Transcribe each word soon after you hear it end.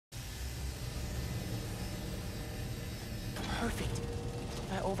Perfect.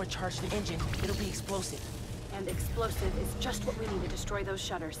 If I overcharge the engine, it'll be explosive. And explosive is just what we need to destroy those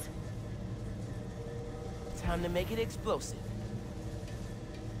shutters. Time to make it explosive.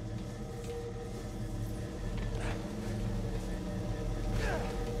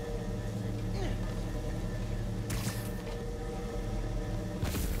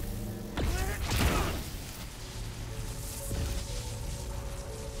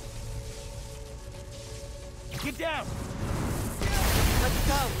 Get down! Let's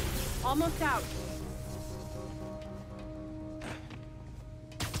go. Almost out.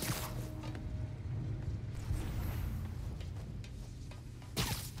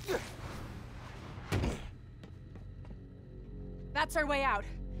 That's our way out.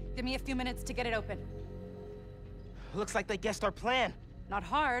 Give me a few minutes to get it open. Looks like they guessed our plan. Not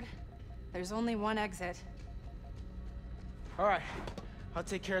hard. There's only one exit. All right, I'll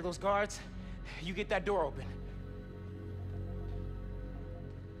take care of those guards. You get that door open.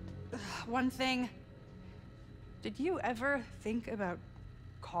 One thing. Did you ever think about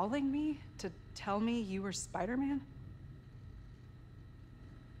calling me to tell me you were Spider-Man?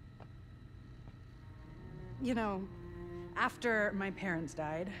 You know, after my parents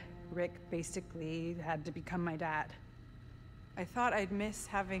died, Rick basically had to become my dad. I thought I'd miss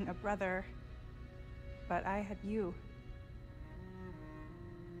having a brother, but I had you.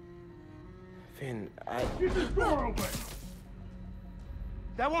 Finn, Get this door open!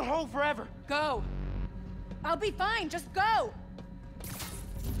 That won't hold forever! Go! I'll be fine, just go!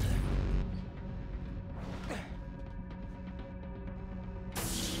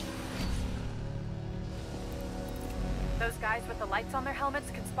 Those guys with the lights on their helmets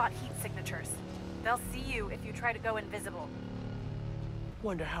can spot heat signatures. They'll see you if you try to go invisible.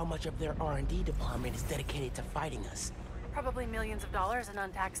 Wonder how much of their R&D department is dedicated to fighting us. Probably millions of dollars in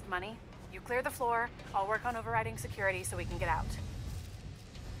untaxed money. You clear the floor, I'll work on overriding security so we can get out.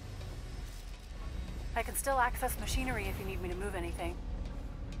 I can still access machinery if you need me to move anything.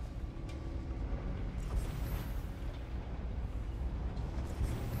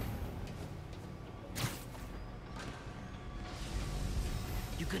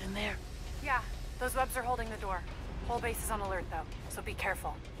 You good in there? Yeah, those webs are holding the door. Whole base is on alert though, so be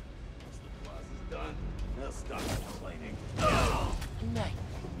careful. Once the plaza's done, they'll stop complaining. Good night.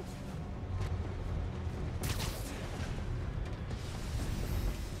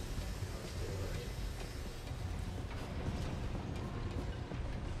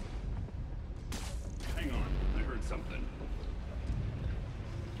 Hang on, I heard something.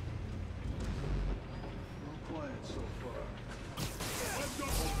 Real quiet so far. Let's go!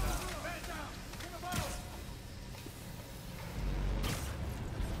 Man down! Get him out!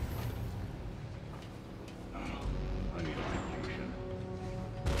 I need execution.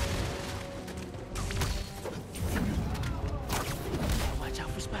 Watch out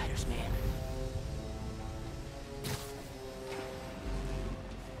for spiders, man.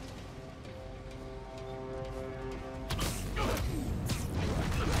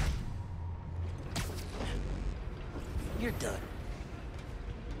 You're done.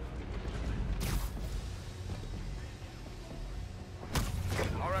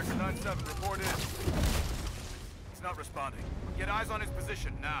 RX-97, report in. He's not responding. Get eyes on his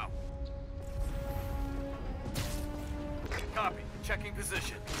position, now. Copy. Checking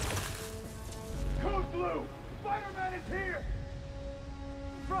position. Code Blue! Spider-Man is here!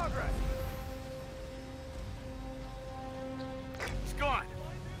 Progress! He's gone.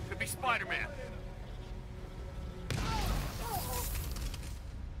 Could be Spider-Man.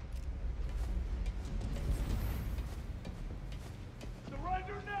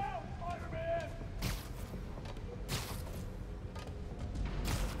 Surrender now, Spider-Man!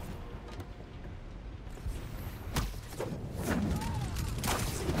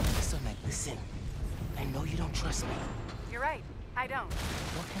 Sonny, listen. I know you don't trust me. You're right, I don't.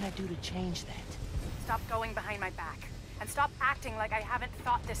 What can I do to change that? Stop going behind my back. And stop acting like I haven't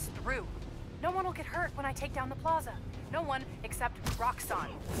thought this through. No one will get hurt when I take down the plaza. No one except Roxxon.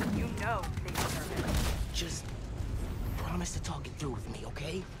 You know they deserve it. Just promise to talk it through with me,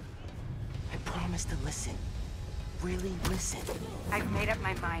 okay? I promise to listen. Really listen. I've made up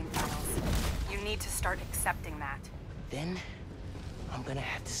my mind, Miles. You need to start accepting that. Then, I'm gonna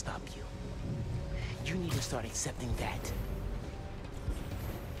have to stop you. You need to start accepting that.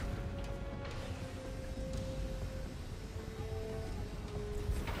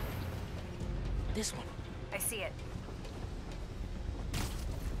 This one. I see it.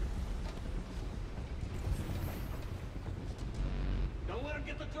 Don't let him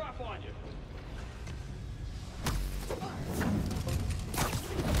get the drop on you!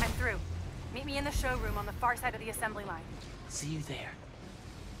 I'm through. Meet Meet me in the showroom on the far side of the assembly line. See you there.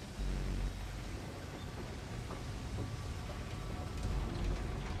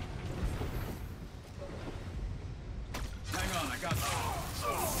 Hang on, I got this.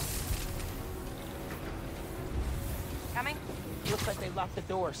 Coming? Looks like they locked the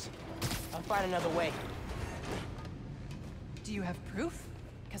doors. I'll find another way. Do you have proof?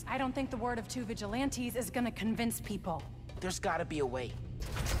 Because I don't think the word of two vigilantes is gonna convince people. There's gotta be a way.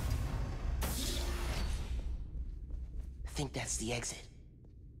 I think that's the exit.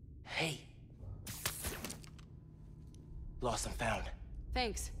 Hey. Lost and found.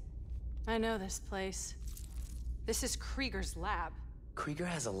 Thanks. I know this place. This is Krieger's lab. Krieger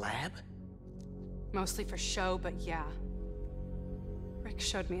has a lab? Mostly for show, but yeah. Rick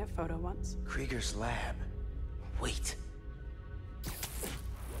showed me a photo once. Krieger's lab. Wait.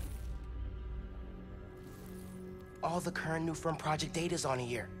 All the current new firm project data's on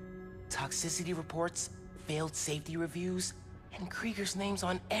here. Toxicity reports, failed safety reviews, and Krieger's name's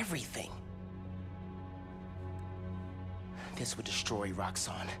on everything. This would destroy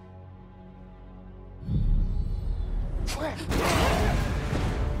Roxxon.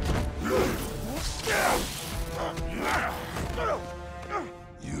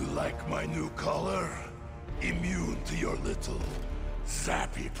 You like my new color? Immune to your little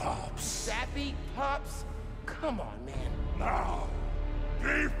zappy pops. Zappy Pops? Come on, man. Now,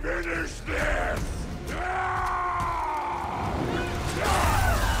 we finish this!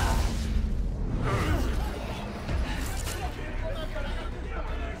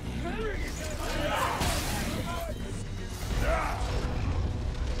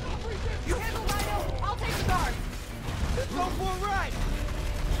 You handle Rhino, I'll take the guard. Let's go for a ride!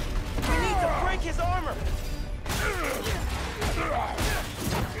 We need to break his armor! You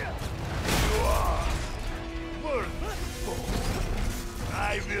are worthful. I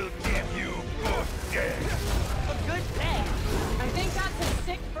will give you good day. A good day. I think that's a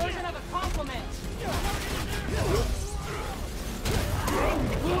sick version of a compliment.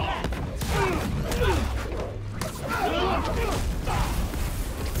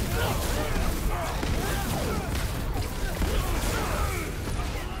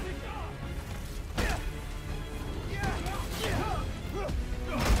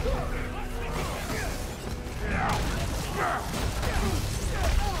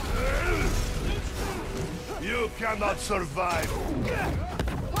 You cannot survive.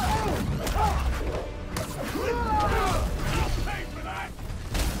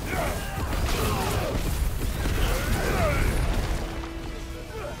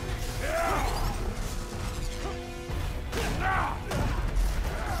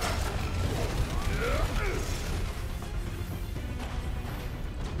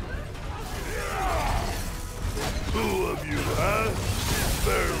 Who of you, huh?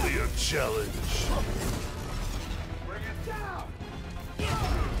 Barely a challenge. Bring it down!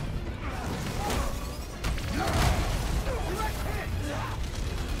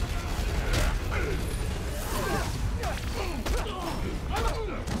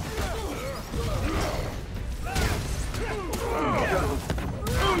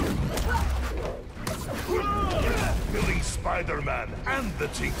 Killing Spider-Man and the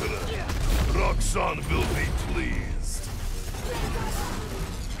Tinkerer. Roxxon will be pleased.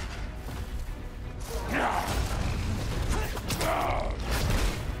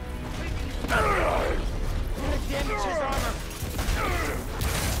 Damage his armor!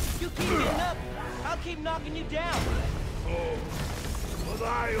 You keep getting up, I'll keep knocking you down! Oh, but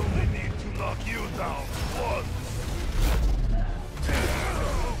I only need to knock you down once.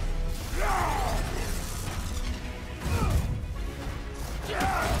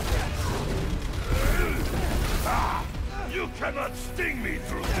 You cannot sting me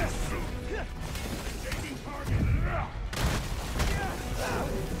through this suit! Taking target!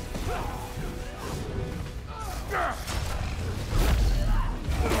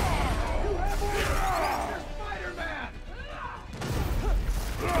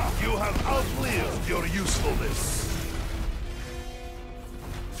 You have outlived your usefulness.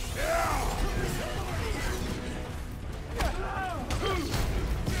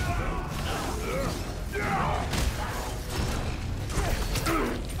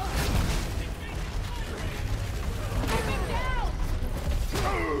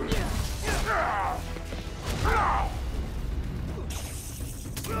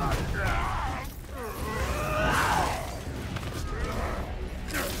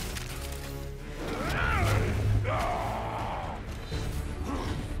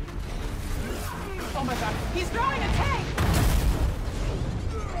 Oh my god, he's drawing a tank!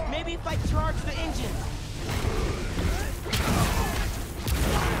 Maybe if I charge the engine.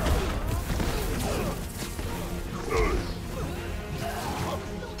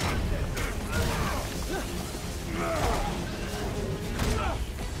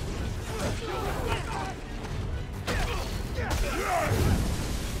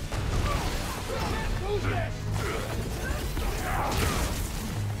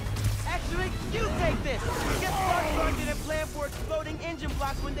 Guess Rockstar didn't plan for exploding engine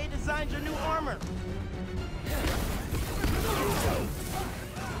blocks when they designed your new armor.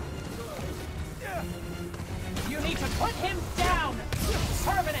 You need to put him down!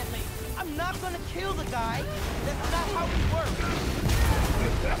 Permanently! I'm not gonna kill the guy. That's not how it works.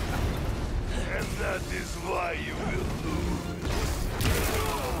 And that is why you will lose.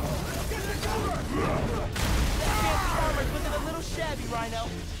 That fancy armor's looking a little shabby, Rhino.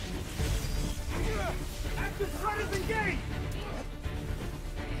 Active runners engaged!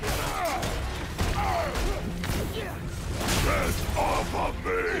 Get off of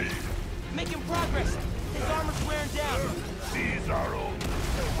me! Making progress. His armor's wearing down. These are all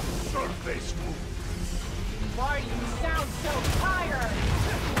surface moves. Why do you sound so tired?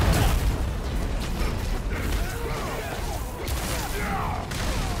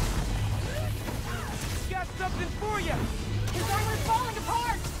 Got something for you. His armor's falling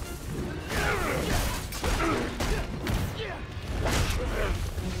apart!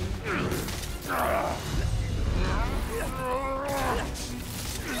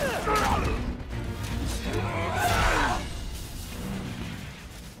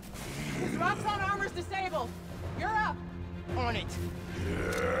 His Roxxon armor's disabled. You're up. On it.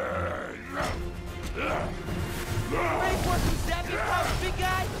 Ready for some zappy power, big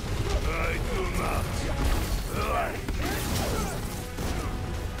guy? I do not like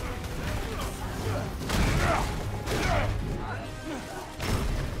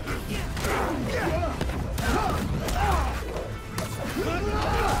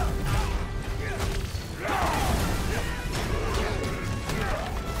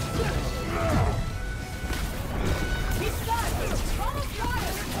He's stuck! Almost got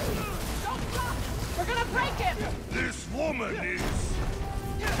him! Don't stop! We're gonna break him! this woman is here.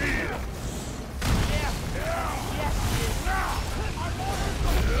 Yes, he is.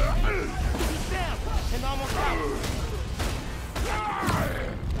 He's down and almost out.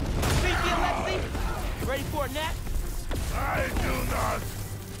 Speaky and Lexi, ready for a nap? I do not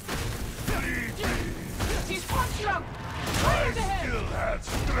need me. He's punched you! I Fire to him! still have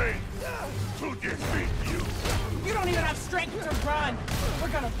strength to defeat you. You don't even have strength to run! We're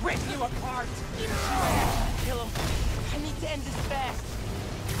gonna rip you apart! Kill him. I need to end this fast.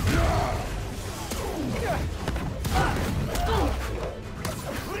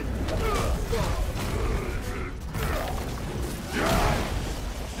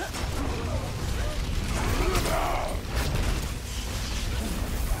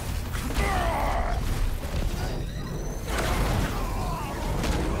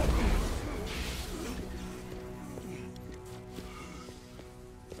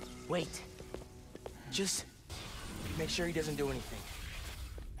 Wait. Just make sure he doesn't do anything.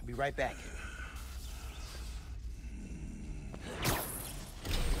 I'll be right back.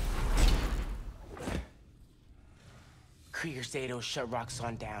 Krieger Zato shut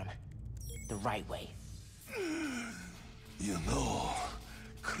Roxxon down. The right way. You know,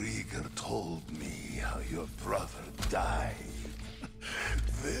 Krieger told me how your brother died.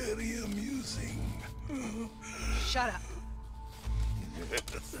 Very amusing. Shut up.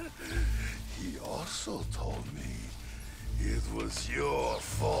 He also told me it was your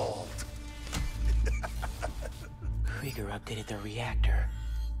fault. Krieger updated the reactor.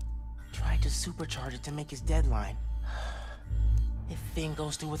 Tried to supercharge it to make his deadline. If Finn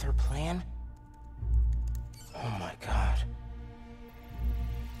goes through with her plan... Oh my god.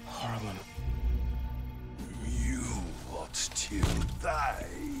 Harlem. You want to die.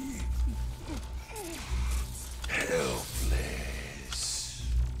 Helpless.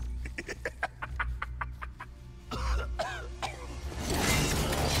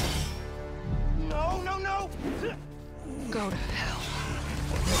 No, no, no! Go to hell.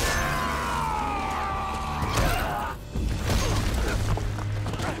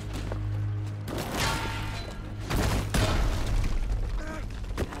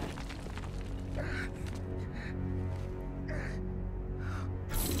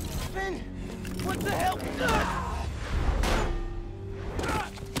 Finn! What the hell?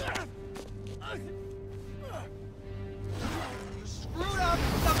 You screwed up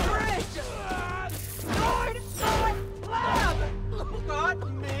the bridge! Inside lab! Got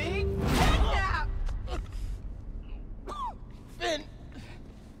me kidnapped! Finn!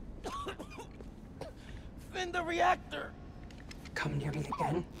 Finn, the reactor! Come near me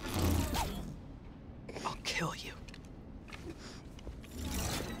again. I'll kill you.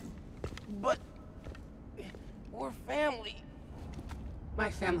 But... we're family. My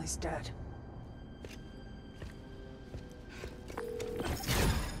family's dead.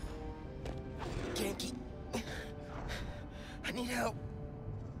 Can't keep... I need help.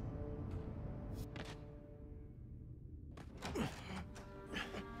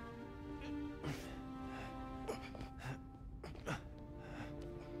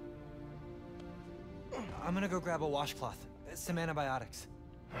 I'm gonna go grab a washcloth, some antibiotics.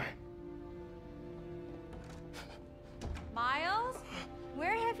 Miles?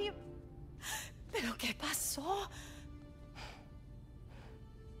 Where have you... ¿Pero qué pasó?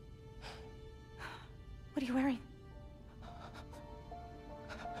 What are you wearing?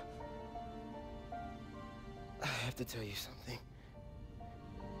 I have to tell you something.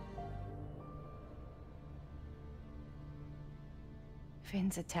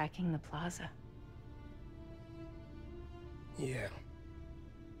 Finn's attacking the plaza. Yeah.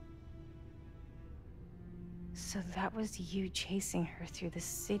 So that was you chasing her through the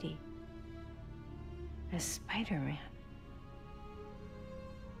city. As Spider-Man.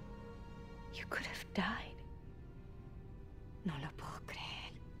 You could have died. No lo puedo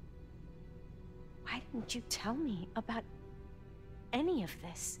creer. Why didn't you tell me about any of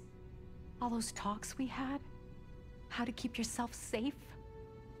this? All those talks we had? How to keep yourself safe?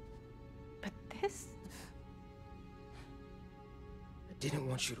 But this... I didn't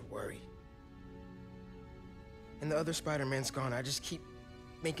want you to worry. And the other Spider-Man's gone. I just keep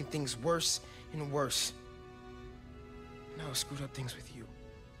making things worse and worse. Now I screwed up things with you.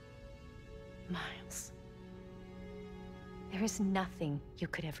 Miles. There is nothing you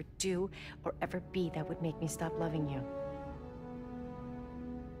could ever do or ever be that would make me stop loving you.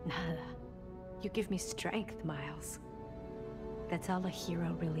 Nada. You give me strength, Miles. That's all a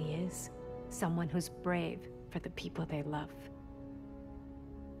hero really is. Someone who's brave for the people they love.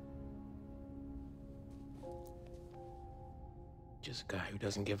 Just a guy who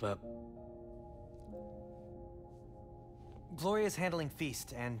doesn't give up. Gloria's handling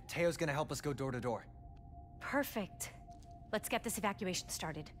Feast, and Teo's gonna help us go door to door. Perfect. Let's get this evacuation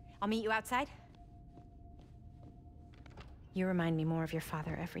started. I'll meet you outside. You remind me more of your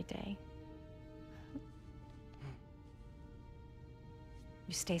father every day.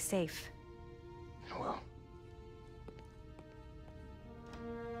 You stay safe. I will.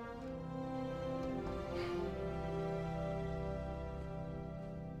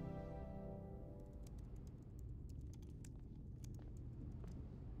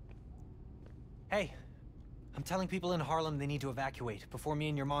 Hey, I'm telling people in Harlem they need to evacuate before me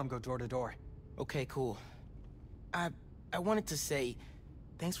and your mom go door to door. Okay, cool. I wanted to say,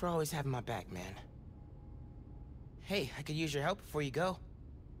 thanks for always having my back, man. Hey, I could use your help before you go.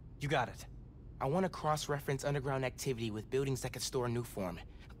 You got it. I want to cross-reference underground activity with buildings that could store Nuform.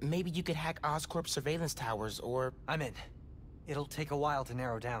 Maybe you could hack Oscorp's surveillance towers, or... I'm in. It'll take a while to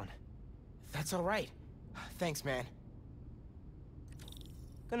narrow down. That's all right. Thanks, man.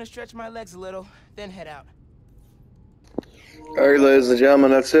 Gonna stretch my legs a little, then head out. Alright, ladies and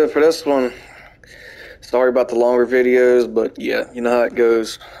gentlemen, that's it for this one. Sorry about the longer videos, but yeah, you know how it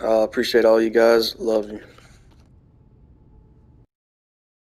goes. Appreciate all you guys. Love you.